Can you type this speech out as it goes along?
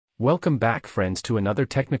Welcome back, friends, to another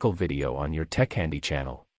technical video on your Techhandy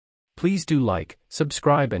channel. Please do like,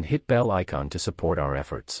 subscribe and hit bell icon to support our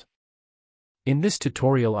efforts. In this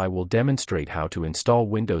tutorial I will demonstrate how to install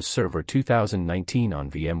Windows Server 2019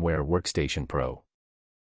 on VMware Workstation Pro.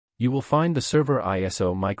 You will find the Server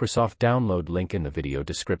ISO Microsoft download link in the video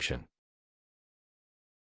description.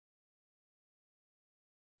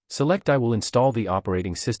 Select I will install the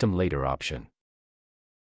operating system later option.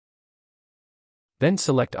 Then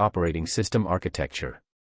select Operating System Architecture.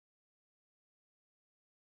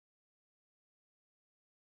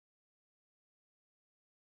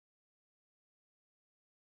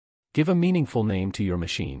 Give a meaningful name to your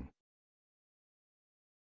machine.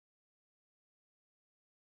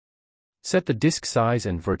 Set the disk size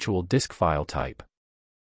and virtual disk file type.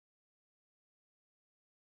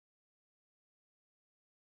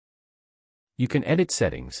 You can edit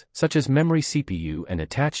settings, such as memory, CPU, and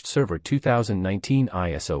attached Server 2019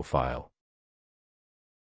 ISO file.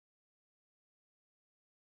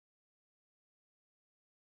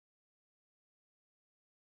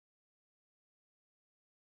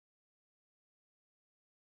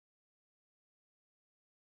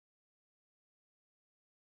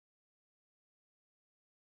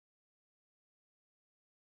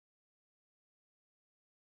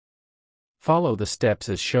 Follow the steps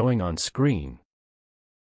as showing on screen.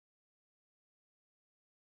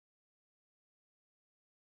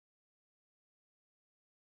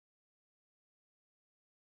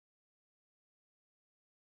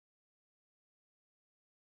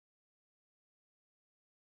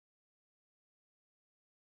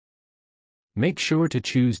 Make sure to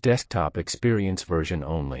choose Desktop Experience version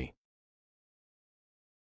only.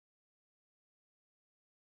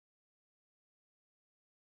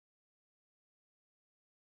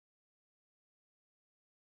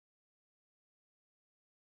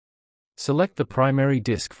 Select the primary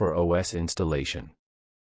disk for OS installation.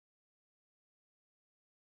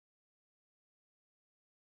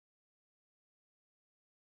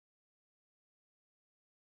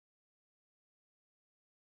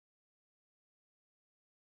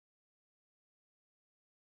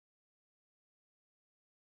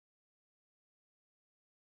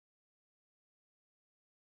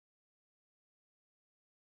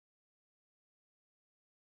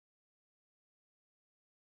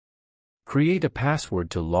 Create a password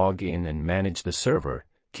to log in and manage the server.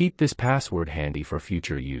 Keep this password handy for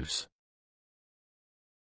future use.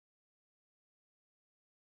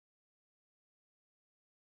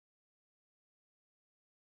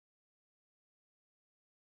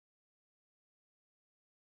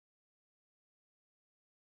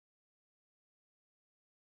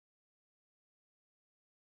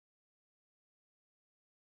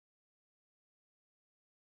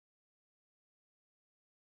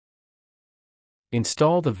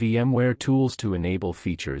 Install the VMware tools to enable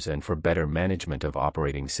features and for better management of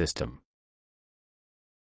operating system.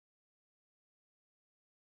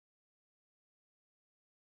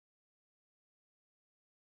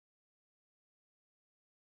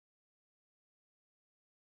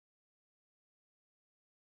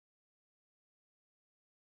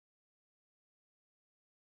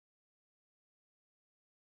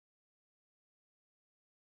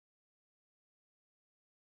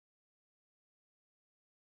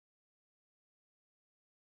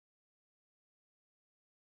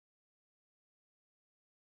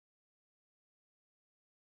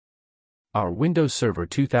 Our Windows Server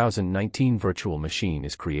 2019 virtual machine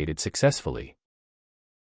is created successfully.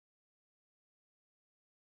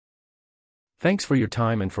 Thanks for your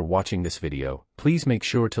time and for watching this video. Please make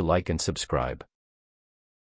sure to like and subscribe.